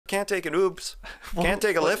can't take an Ubs, can't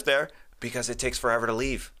take a lift there because it takes forever to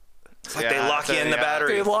leave. It's like they lock you in the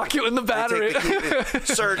battery. They lock you in the battery.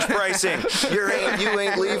 Surge pricing. You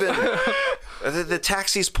ain't leaving. The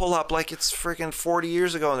taxis pull up like it's freaking 40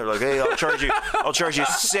 years ago, and they're like, "Hey, I'll charge you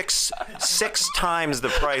six times the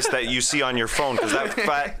price that you see on your phone because that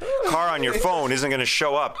fat car on your phone isn't going to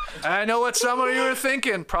show up." I know what some of you are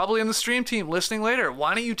thinking, probably in the stream team listening later.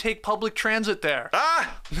 Why don't you take public transit there?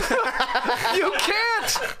 You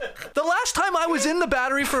can't. The last time I was in the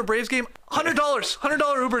Battery for a Braves game,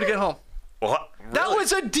 $100 Uber to get home. What? Really? That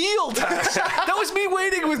was a deal, Tess. That was me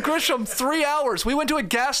waiting with Grisham 3 hours. We went to a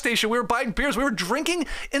gas station. We were buying beers. We were drinking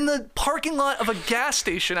in the parking lot of a gas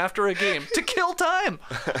station after a game to kill time.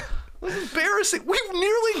 It was embarrassing. We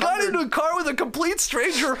nearly got into a car with a complete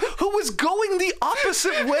stranger who was going the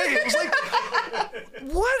opposite way. It was like,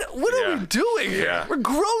 what are we doing here? Yeah. We're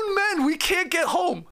grown men. We can't get home.